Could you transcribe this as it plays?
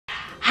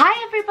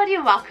everybody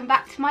and welcome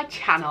back to my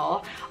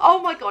channel.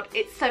 Oh my god,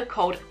 it's so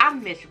cold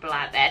and miserable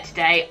out there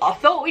today. I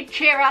thought we'd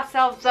cheer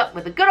ourselves up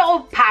with a good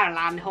old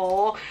Poundland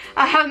haul.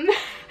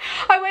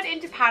 I went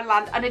into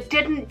Poundland and I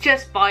didn't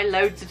just buy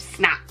loads of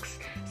snacks.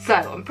 So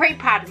I'm pretty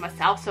proud of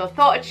myself, so I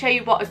thought I'd show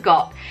you what I've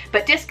got.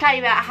 But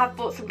disclaimer, I have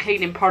bought some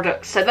cleaning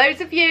products. So those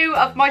of you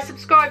of my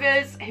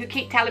subscribers who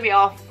keep telling me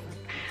off,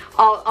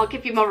 I'll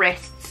give you my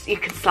wrists. You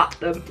can slap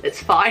them,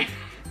 it's fine.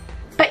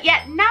 But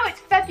yeah, now it's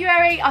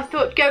February, I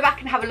thought go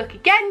back and have a look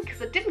again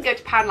because I didn't go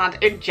to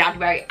Poundland in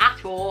January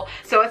at all.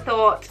 So I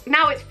thought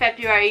now it's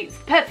February, it's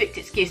the perfect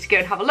excuse to go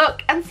and have a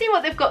look and see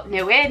what they've got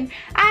new in.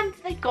 And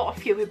they've got a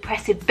few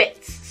impressive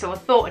bits, so I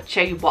thought I'd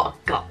show you what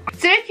I've got.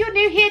 So if you're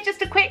new here,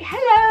 just a quick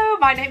hello,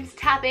 my name's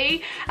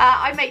Tabby.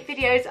 I make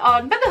videos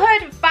on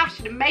motherhood and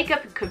fashion and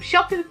makeup and come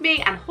shopping with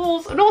me and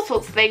hauls and all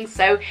sorts of things.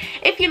 So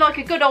if you like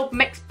a good old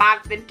mixed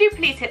bag, then do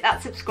please hit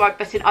that subscribe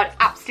button. I'd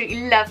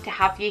absolutely love to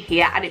have you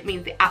here and it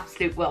means the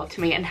absolute world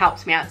to me and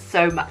helps me out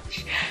so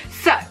much.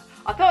 So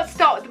I thought I'd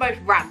start with the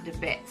most random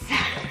bits.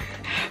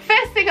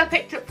 First thing I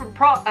picked up from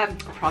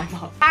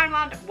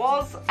Poundland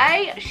was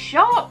a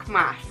shark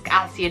mask,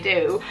 as you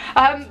do.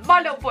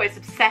 My little boy is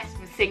obsessed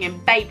with singing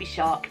Baby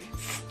Shark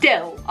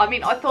still. I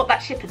mean, I thought that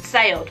ship had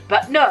sailed,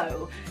 but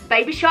no,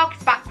 Baby Shark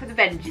is back with a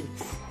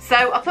vengeance.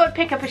 So I thought I'd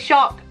pick up a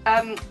shark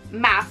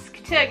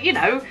mask to, you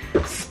know,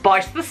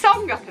 spice the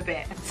song up a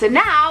bit. So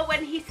now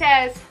when he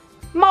says,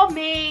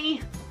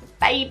 "Mommy,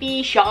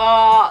 Baby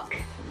Shark,"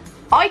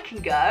 I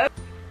can go,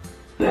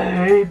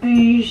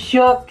 "Baby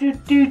Shark, do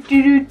do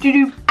do do do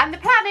do." And the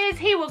plan is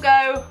he will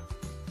go,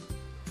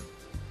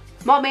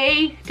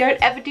 "Mommy, don't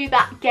ever do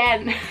that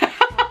again."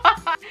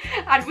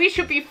 And we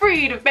should be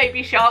freed of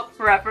Baby Shark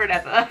forever and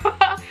ever.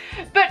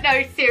 But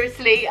no,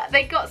 seriously,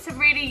 they've got some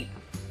really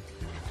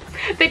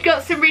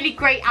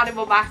great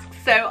animal masks.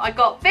 So I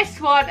got this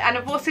one and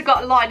I've also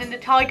got a Lion and the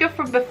Tiger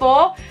from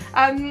before.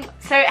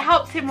 So it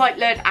helps him like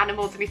learn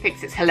animals and he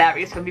thinks it's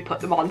hilarious when we put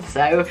them on.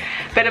 So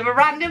bit of a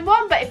random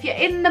one, but if you're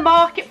in the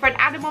market for an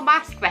animal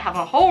mask, they have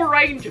a whole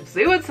range of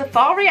zoo and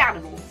safari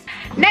animals.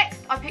 Next,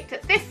 I picked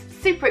up this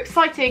super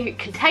exciting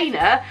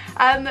container.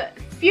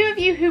 Few of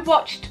you who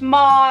watched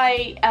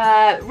my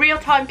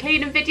real-time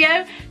cleaning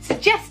video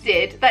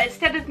suggested that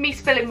instead of me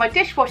spilling my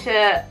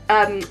dishwasher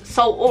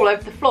salt all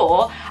over the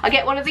floor, I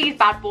get one of these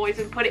bad boys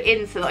and put it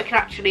in so that I can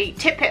actually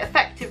tip it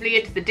effectively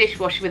into the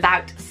dishwasher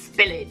without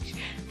spillage.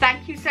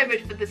 Thank you so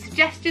much for the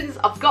suggestions.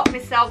 I've got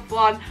myself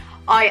one.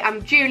 I am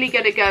duly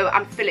going to go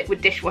and fill it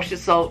with dishwasher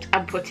salt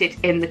and put it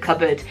in the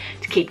cupboard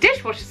to keep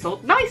dishwasher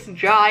salt nice and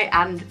dry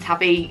and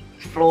Tabby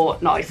floor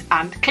nice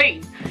and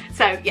clean.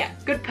 So yeah,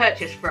 good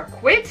purchase for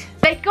 £1.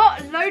 They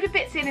got a load of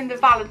bits in the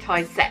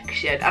Valentines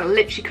section and I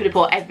literally could have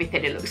bought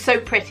everything. It looks so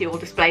pretty all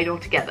displayed all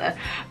together,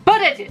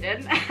 but I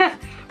didn't.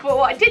 But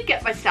what I did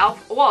get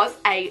myself was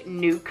a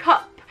new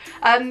cup.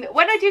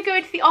 When I do go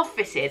into the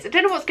offices, I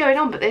don't know what's going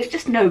on, but there's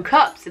just no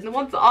cups, and the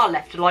ones that are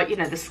left are like, you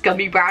know, the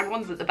scummy brown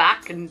ones at the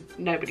back, and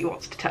nobody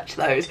wants to touch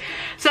those.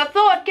 So I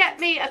thought I'd get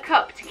me a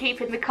cup to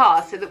keep in the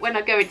car so that when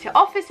I go into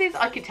offices,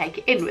 I could take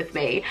it in with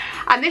me.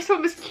 And this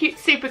one was cute,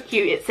 super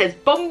cute. It says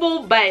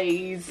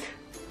Bumblebees.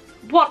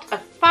 What a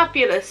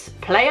fabulous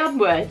play on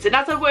words. And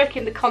as I work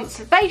in the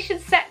conservation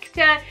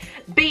sector,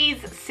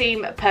 bees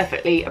seem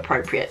perfectly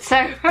appropriate. So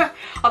I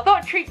thought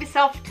I'd treat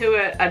myself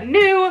to a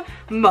new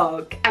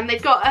mug. And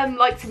they've got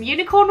like some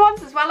unicorn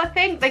ones as well, I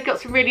think. They've got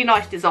some really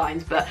nice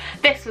designs, but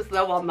this was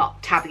the one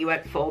that Tabby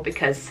went for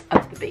because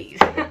of the bees.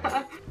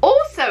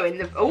 Also in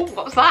the, oh,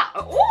 what was that?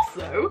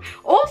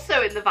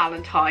 Also in the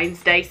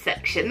Valentine's Day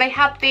section, they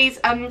have these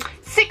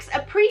 6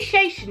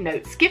 appreciation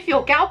notes. Give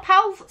your gal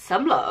pals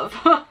some love.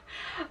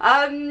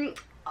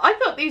 I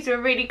thought these were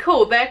really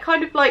cool. They're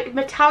kind of like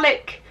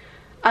metallic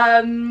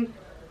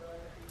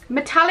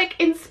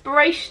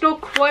inspirational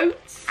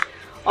quotes.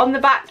 On the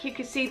back you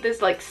can see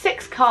there's like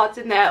 6 cards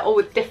in there, all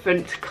with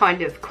different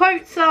kind of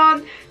quotes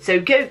on. So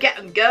go get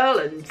 'em girl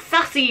and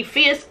sassy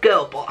fierce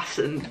girl boss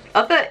and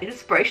other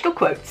inspirational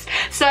quotes.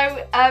 So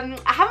I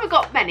haven't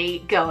got many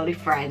girly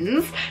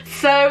friends,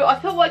 so I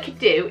thought what I could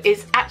do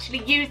is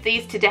actually use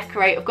these to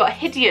decorate. I've got a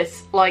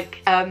hideous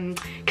like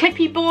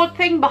clippy board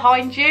thing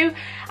behind you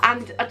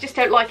and I just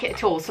don't like it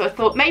at all, so I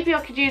thought maybe I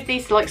could use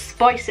these to like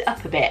spice it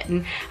up a bit.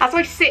 And as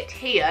I sit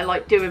here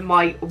like doing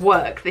my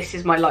work, this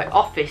is my like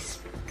office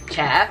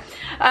chair,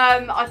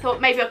 I thought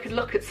maybe I could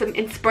look at some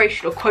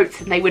inspirational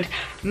quotes and they would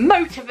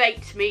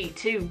motivate me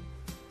to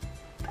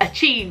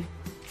achieve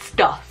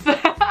stuff.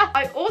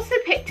 I also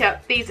picked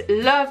up these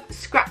love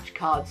scratch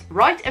cards.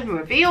 Write and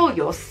reveal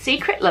your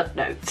secret love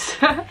notes.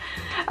 They're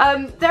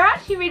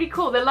actually really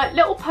cool. They're like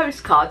little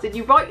postcards and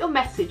you write your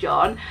message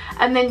on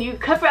and then you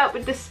cover it up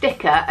with the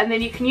sticker and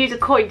then you can use a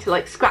coin to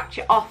like scratch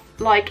it off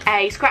like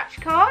a scratch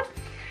card.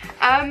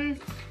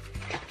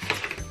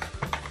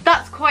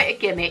 That's quite a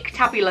gimmick.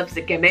 Tabby loves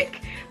a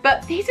gimmick.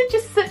 But these are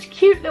just such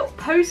cute little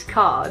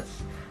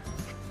postcards.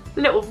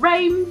 Little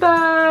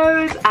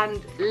rainbows and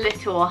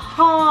little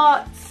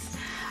hearts.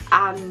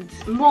 and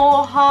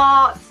more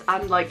hearts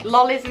and like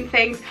lollies and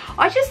things.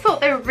 I just thought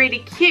they were really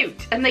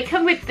cute, and they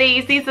come with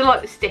these are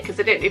like the stickers.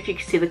 I don't know if you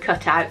can see the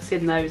cutouts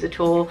in those at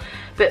all,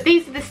 but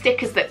these are the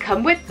stickers that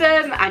come with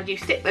them, and you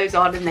stick those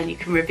on and then you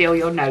can reveal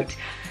your note.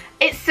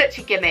 It's such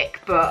a gimmick,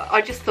 but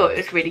I just thought it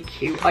was a really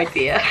cute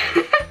idea.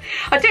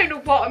 I don't know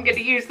what I'm going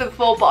to use them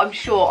for, but I'm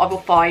sure I will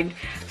find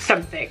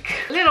something.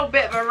 A little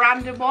bit of a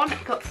random one.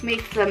 Got me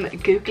some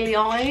googly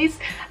eyes.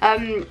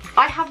 I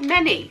have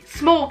many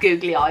small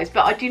googly eyes,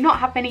 but I do not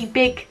have many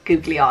big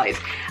googly eyes.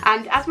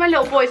 And as my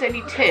little boy's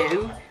only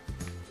 2,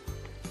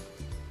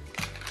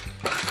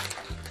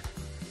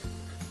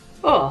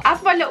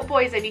 as my little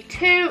boy is only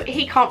 2,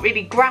 he can't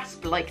really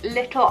grasp like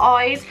little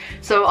eyes.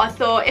 So I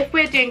thought if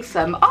we're doing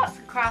some arts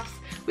and crafts,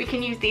 we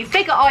can use these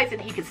bigger eyes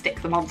and he can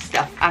stick them on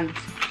stuff and,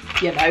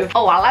 you know,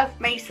 oh, I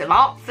love me some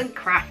arts and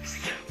crafts.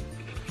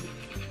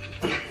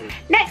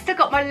 Next I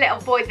got my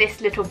little boy this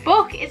little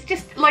book. It's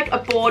just like a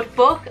board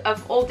book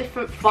of all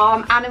different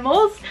farm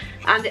animals,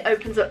 and it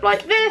opens up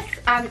like this,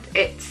 and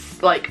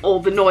it's like all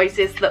the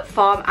noises that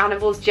farm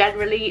animals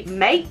generally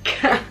make.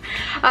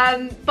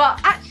 But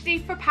actually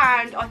for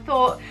 £1 I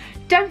thought,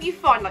 don't you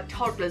find like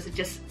toddlers are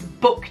just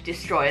book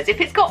destroyers? If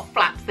it's got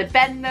flaps, they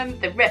bend them,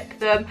 they rip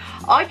them.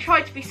 I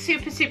tried to be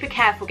super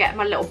careful getting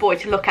my little boy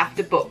to look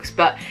after books,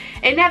 but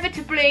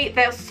inevitably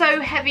they're so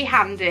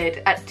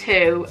heavy-handed at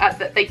 2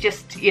 that they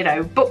just, you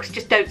know, books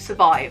just don't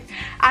survive.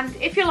 And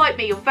if you're like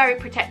me, you're very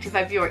protective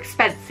over your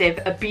expensive,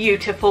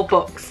 beautiful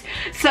books.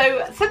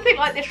 So something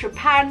like this from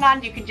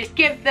Poundland, you can just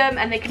give them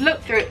and they can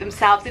look through it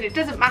themselves, and it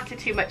doesn't matter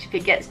too much if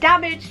it gets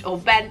damaged or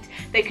bent.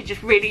 They could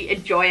just really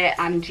enjoy it,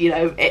 and you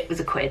know, it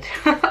was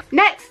 £1.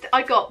 Next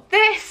I got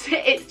this.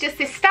 It's just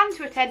this stand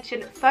to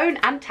attention phone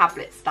and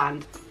tablet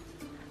stand,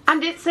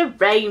 and it's a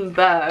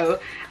rainbow.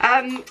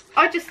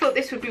 I just thought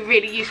this would be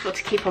really useful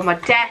to keep on my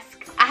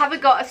desk. I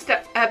haven't got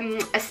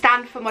a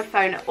stand for my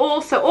phone at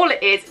all, so all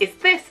it is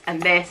this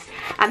and this,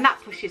 and that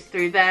pushes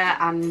through there,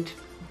 and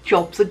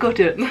job's a good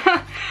one.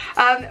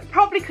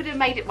 Probably could have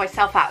made it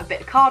myself out of a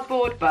bit of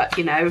cardboard, but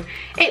you know,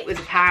 it was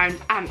 £1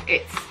 and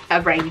it's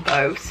a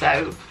rainbow,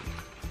 so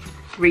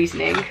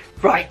reasoning.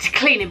 Right,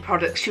 cleaning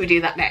products, should we do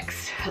that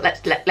next?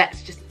 Let's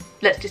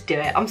just do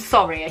it. I'm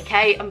sorry,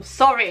 okay? I'm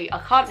sorry, I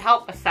can't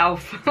help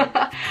myself.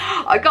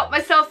 I got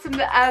myself some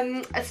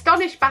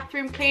Astonish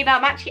bathroom cleaner.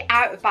 I'm actually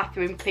out of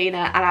bathroom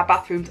cleaner, and our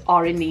bathrooms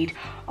are in need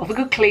of a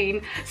good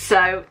clean.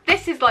 So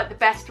this is like the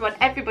best one.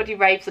 Everybody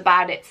raves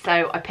about it,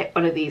 so I picked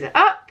one of these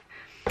up.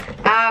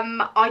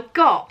 I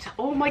got,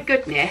 oh my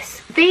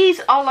goodness,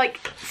 these are like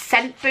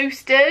scent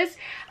boosters,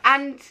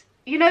 and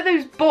you know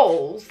those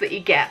balls that you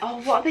get? Oh,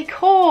 what are they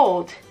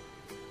called?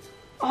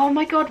 Oh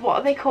my god, what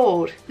are they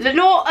called?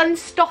 Lenore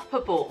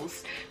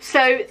Unstoppables.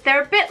 So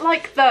they're a bit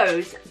like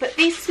those, but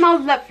these smell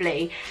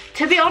lovely.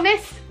 To be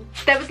honest,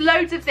 there was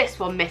loads of this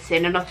one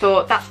missing, and I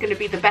thought that's going to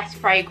be the best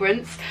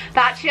fragrance.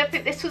 But actually I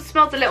think this one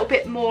smells a little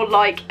bit more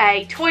like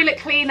a toilet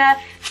cleaner.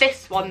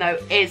 This one though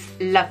is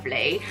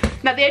lovely.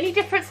 Now the only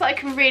difference that I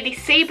can really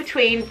see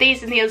between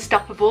these and the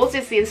Unstoppables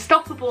is the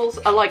Unstoppables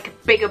are like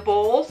bigger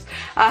balls.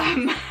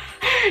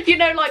 You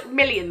know, like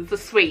Millions, the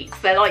sweets,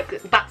 they're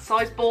like that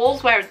size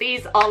balls, whereas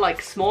these are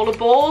like smaller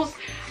balls.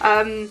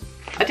 I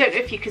don't know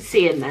if you can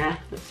see in there.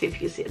 Let's see if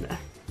you can see in there.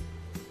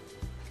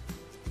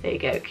 There you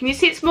go. Can you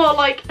see it's more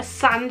like a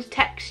sand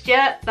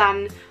texture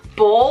than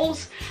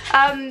balls?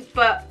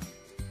 But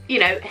you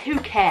know, who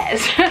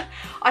cares?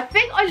 I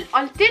think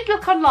I did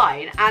look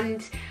online,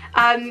 and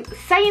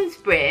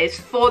Sainsbury's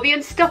for the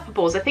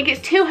Unstoppables, I think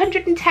it's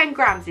 210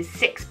 grams is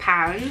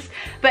 £6,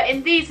 but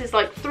in these is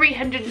like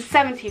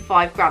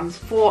 375 grams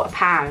for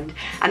 £1,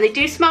 and they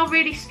do smell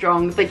really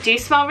strong, they do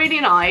smell really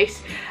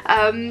nice,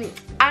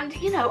 and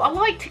you know, I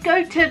like to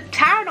go to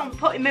town on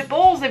putting my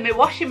balls in my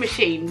washing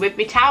machine with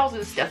my towels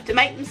and stuff to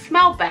make them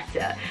smell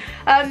better.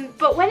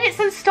 But when it's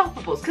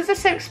Unstoppables, because they're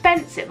so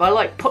expensive, I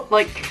like put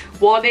like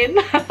one in.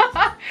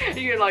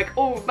 You're like,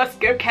 oh, must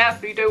go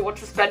careful, you don't want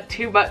to spend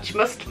too much,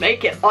 must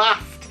make it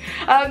last.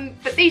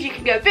 But these you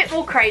can go a bit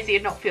more crazy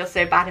and not feel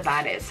so bad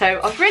about it. So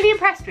I was really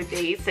impressed with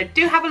these, so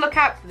do have a look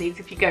out for these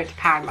if you go to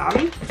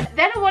Poundland.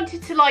 Then I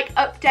wanted to like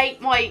update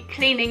my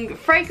cleaning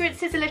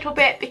fragrances a little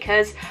bit,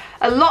 because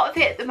a lot of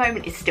it at the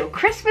moment is still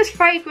Christmas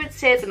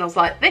fragrances, and I was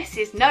like, this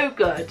is no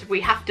good. We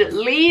have to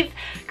leave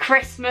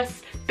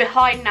Christmas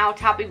behind now,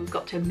 Tabby. We've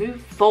got to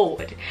move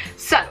forward.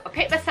 So I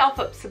picked myself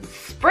up some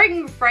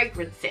spring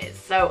fragrances.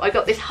 So I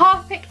got this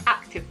Harpic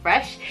Active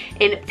Fresh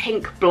in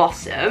Pink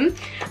Blossom.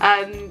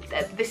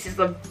 This is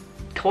the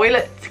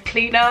toilet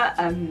cleaner,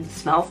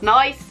 smells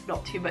nice,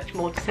 not too much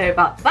more to say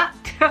about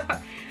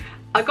that.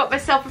 I got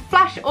myself a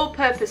Flash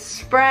all-purpose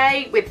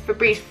spray with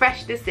Febreze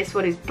Freshness. This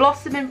one is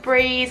Blossom and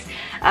Breeze.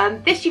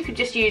 This you can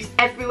just use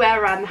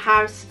everywhere around the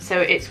house, so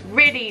it's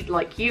really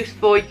like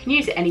useful. You can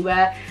use it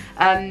anywhere.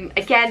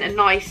 Again, a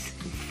nice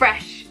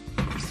fresh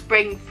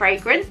spring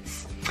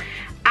fragrance.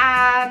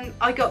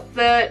 I got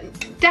the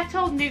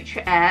Dettol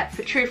Nutri-Air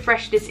for true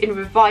freshness in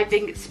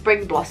reviving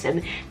spring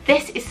blossom.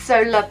 This is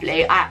so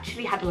lovely. I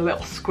actually had a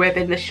little squib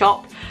in the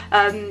shop,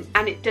 and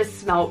it does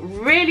smell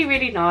really,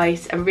 really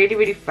nice and really,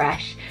 really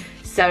fresh.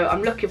 So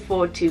I'm looking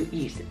forward to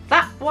using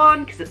that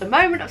one, because at the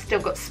moment I've still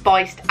got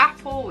spiced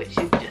apple, which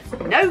is just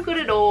no good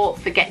at all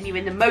for getting you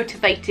in the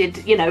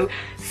motivated, you know,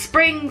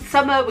 spring,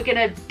 summer, we're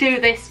gonna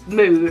do this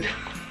mood.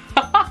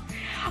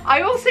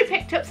 I also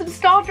picked up some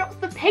Star Drops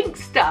the pink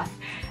stuff.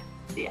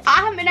 I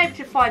haven't been able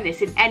to find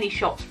this in any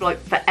shops for like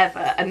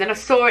forever, and then I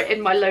saw it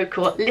in my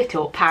local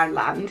little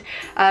Poundland,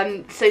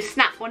 so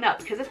snap one up,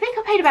 because I think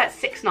I paid about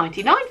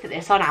 £6.99 for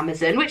this on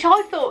Amazon, which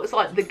I thought was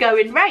like the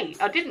going rate.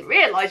 I didn't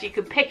realise you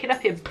could pick it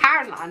up in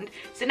Poundland,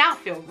 so now I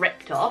feel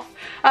ripped off.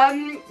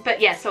 But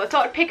yeah, so I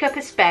thought I'd pick up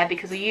a spare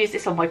because I use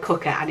this on my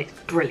cooker and it's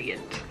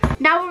brilliant.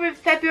 Now we're in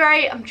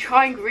February, I'm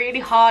trying really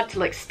hard to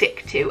like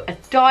stick to a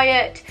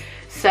diet.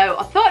 So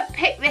I thought I'd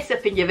pick this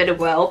up and give it a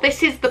whirl.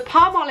 This is the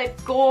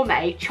Palmolive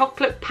Gourmet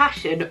Chocolate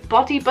Passion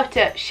Body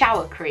Butter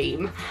Shower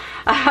Cream.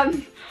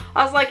 I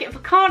was like, if I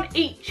can't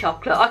eat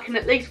chocolate, I can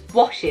at least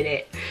wash in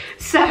it.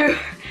 So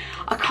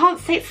I can't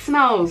say it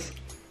smells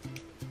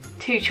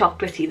too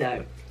chocolatey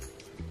though.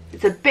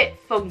 It's a bit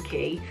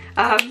funky.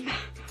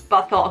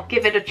 But I thought I'd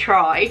give it a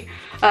try.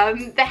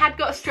 They had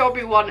got a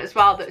strawberry one as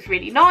well that's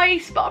really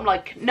nice, but I'm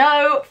like,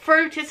 no,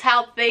 fruit is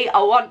healthy,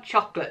 I want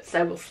chocolate,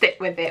 so we'll stick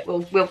with it.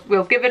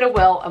 We'll give it a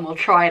whirl and we'll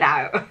try it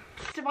out.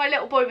 So my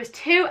little boy was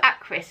 2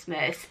 at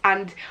Christmas,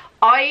 and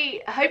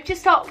I hope to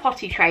start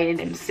potty training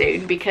him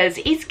soon because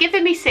he's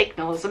giving me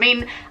signals. I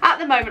mean, at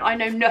the moment I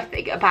know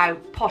nothing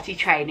about potty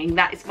training.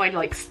 That is my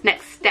like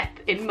next step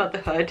in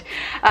motherhood.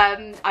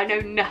 I know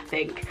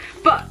nothing.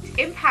 But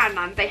in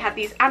Poundland they had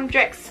these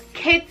Andrex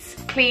Kids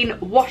Clean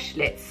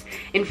Washlets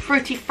in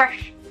fruity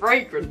fresh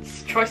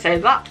fragrance. Try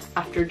saying that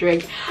after a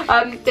drink.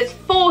 There's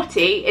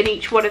 40 in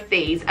each one of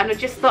these, and I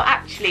just thought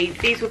actually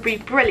these would be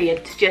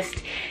brilliant to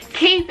just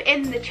keep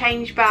in the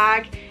change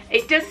bag.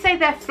 It does say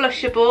they're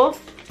flushable.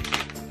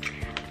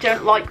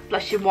 Don't like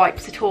flushing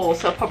wipes at all,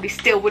 so I probably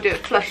still wouldn't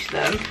flush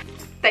them.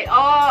 They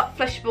are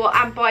flushable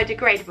and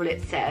biodegradable,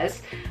 it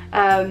says.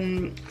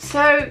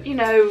 So, you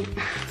know,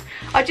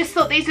 I just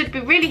thought these would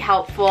be really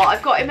helpful.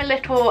 I've got him a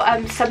little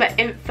summer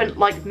infant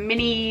like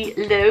mini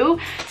loo,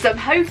 so I'm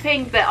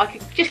hoping that I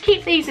could just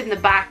keep these in the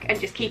back and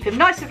just keep him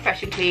nice and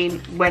fresh and clean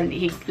when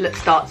he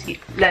starts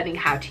learning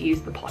how to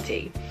use the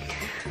potty.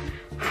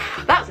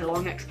 That was a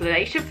long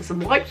explanation for some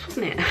wipes,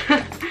 wasn't it?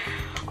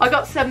 I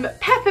got some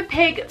Peppa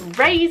Pig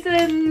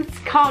raisins.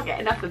 Can't get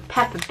enough of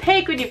Peppa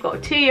Pig when you've got a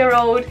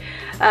 2-year-old.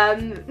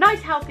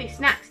 Nice healthy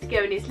snacks to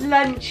go in his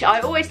lunch.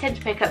 I always tend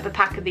to pick up a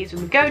pack of these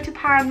when we go to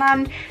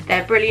Poundland.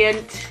 They're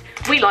brilliant.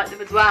 We like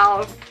them as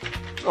well.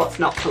 What's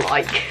not to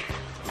like?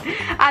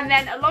 And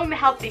then along the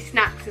healthy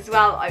snacks as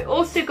well, I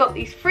also got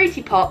these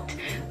Fruity Pot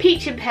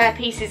peach and pear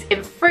pieces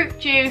in fruit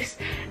juice.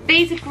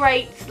 These are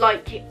great,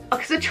 like,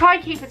 because I try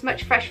and keep as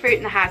much fresh fruit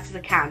in the house as I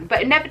can,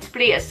 but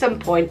inevitably at some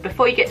point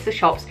before you get to the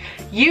shops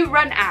you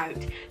run out.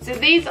 So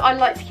these I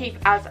like to keep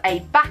as a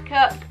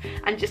backup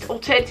and just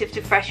alternative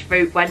to fresh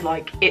fruit when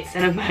like it's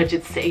an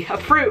emergency, a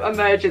fruit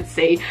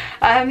emergency.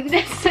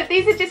 So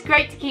these are just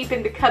great to keep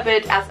in the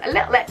cupboard as a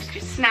little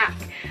extra snack,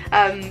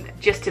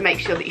 just to make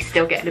sure that you're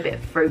still getting a bit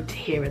of fruit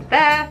here and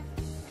there.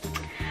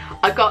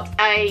 I got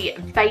a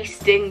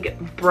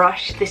basting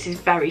brush. This is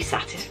very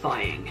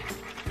satisfying.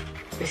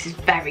 This is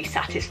very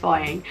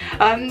satisfying.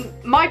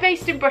 My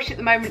basting brush at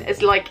the moment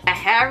is like a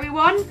hairy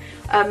one,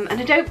 and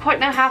I don't quite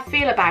know how I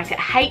feel about it.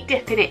 I hate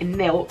dipping it in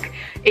milk.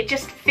 It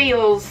just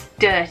feels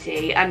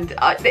dirty, and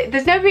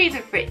there's no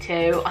reason for it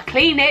to. I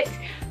clean it,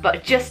 but I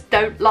just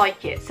don't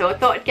like it. So I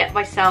thought I'd get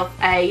myself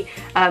a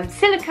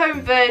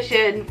silicone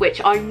version,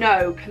 which I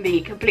know can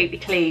be completely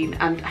clean,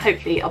 and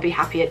hopefully I'll be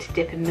happier to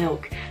dip in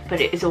milk, but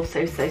it is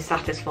also so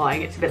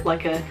satisfying. It's a bit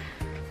like a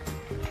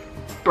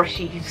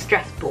brushy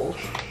stress ball.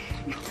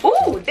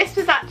 Oh, this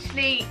was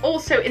actually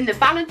also in the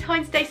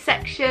Valentine's Day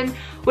section.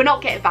 We're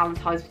not getting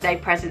Valentine's Day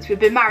presents. We've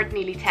been married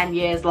nearly 10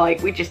 years.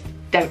 Like, we just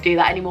don't do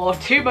that anymore.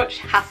 Too much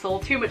hassle,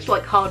 too much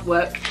like hard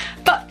work.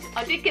 But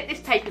I did get this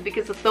paper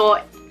because I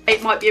thought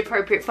it might be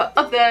appropriate for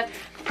other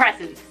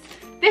presents.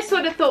 This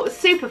one I thought was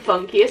super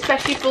funky,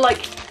 especially for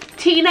like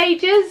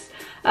teenagers.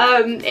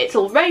 It's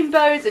all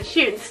rainbows and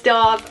shooting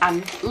stars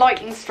and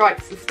lightning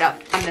strikes and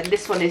stuff, and then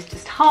this one is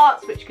just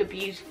hearts, which could be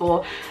used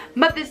for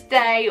Mother's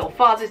Day or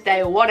Father's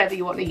Day or whatever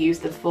you want to use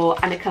them for,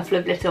 and a couple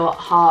of little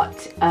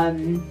heart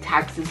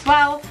tags as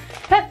well.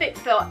 Perfect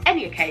for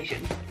any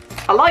occasion.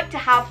 I like to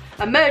have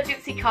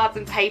emergency cards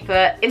and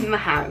paper in the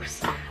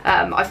house.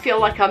 I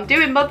feel like I'm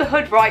doing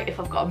motherhood right if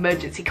I've got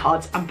emergency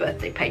cards and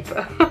birthday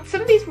paper.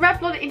 Some of these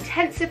Revlon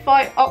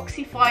Intensify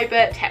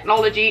Oxyfiber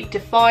Technology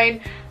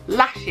Define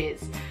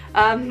Lashes.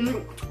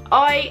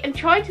 I am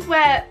trying to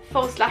wear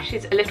false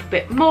lashes a little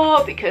bit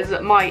more because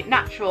my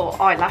natural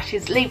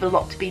eyelashes leave a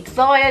lot to be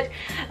desired.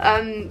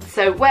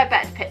 So where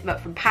better to pick them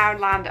up from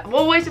Poundland. I'm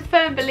always a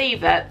firm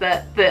believer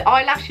that the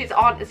eyelashes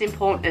aren't as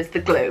important as the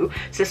glue.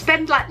 So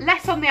spend like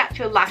less on the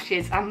actual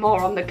lashes and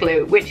more on the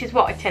glue, which is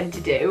what I tend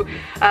to do.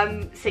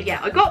 So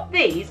yeah, I got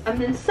these, and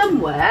then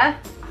somewhere,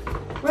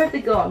 where have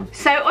they gone?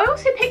 So I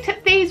also picked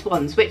up these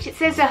ones, which it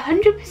says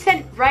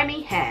 100%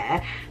 Remy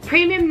hair,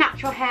 premium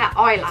natural hair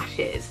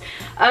eyelashes.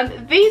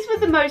 These were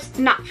the most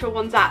natural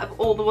ones out of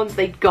all the ones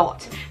they'd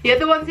got. The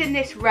other ones in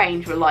this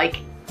range were like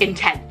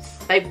intense.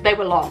 They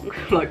were long,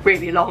 like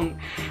really long.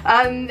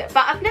 But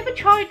I've never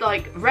tried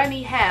like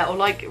Remy hair or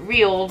like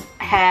real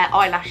hair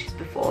eyelashes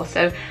before,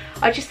 so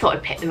I just thought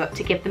I'd pick them up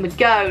to give them a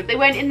go. They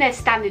weren't in their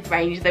standard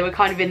range, they were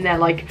kind of in their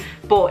like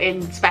bought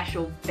in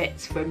special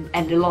bits from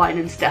end of line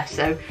and stuff,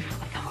 so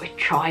I thought I'd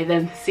try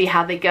them, see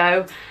how they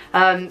go.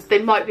 They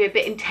might be a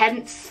bit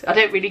intense. I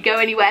don't really go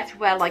anywhere to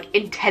wear like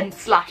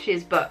intense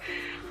lashes, but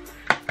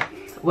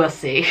we'll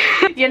see.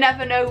 You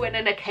never know when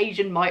an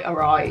occasion might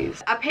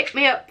arise. I picked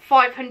me up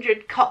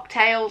 500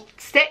 cocktail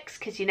sticks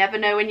because you never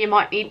know when you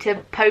might need to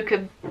poke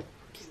a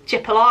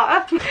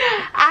chipolata.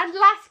 And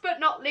last but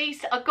not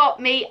least, I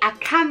got me a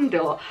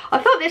candle. I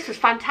thought this was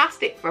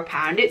fantastic for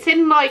 £1. It's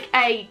in like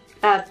a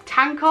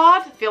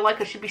tankard. I feel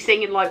like I should be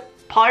singing like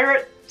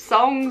pirate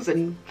songs,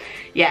 and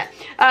yeah.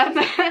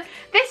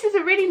 This is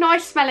a really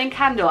nice smelling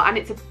candle, and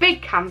it's a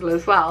big candle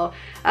as well.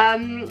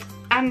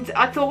 And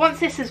I thought once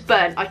this is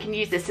burnt, I can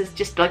use this as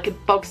just like a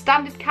bog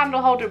standard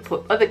candle holder and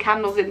put other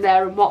candles in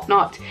there and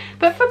whatnot.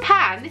 But for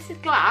 £1, this is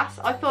glass,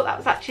 I thought that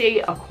was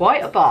actually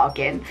quite a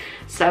bargain.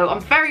 So I'm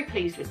very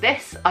pleased with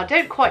this. I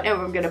don't quite know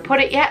where I'm going to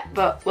put it yet,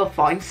 but we'll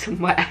find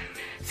somewhere.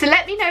 So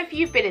let me know if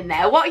you've been in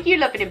there. What are you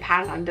loving in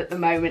Poundland at the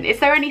moment? Is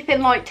there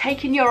anything like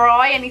taking your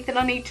eye? Anything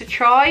I need to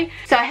try?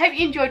 So I hope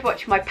you enjoyed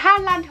watching my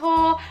Poundland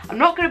haul. I'm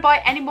not going to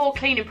buy any more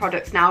cleaning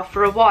products now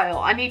for a while.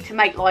 I need to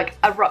make like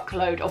a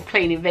ruckload of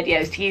cleaning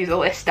videos to use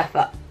all this stuff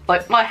up.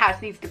 Like my house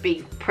needs to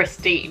be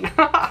pristine.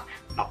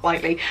 Not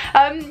likely.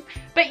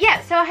 But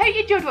yeah, so I hope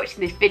you enjoyed watching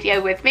this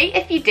video with me.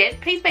 If you did,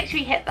 please make sure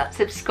you hit that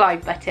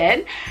subscribe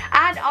button.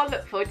 And I'll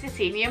look forward to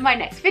seeing you in my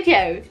next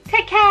video.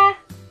 Take care.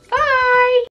 Bye.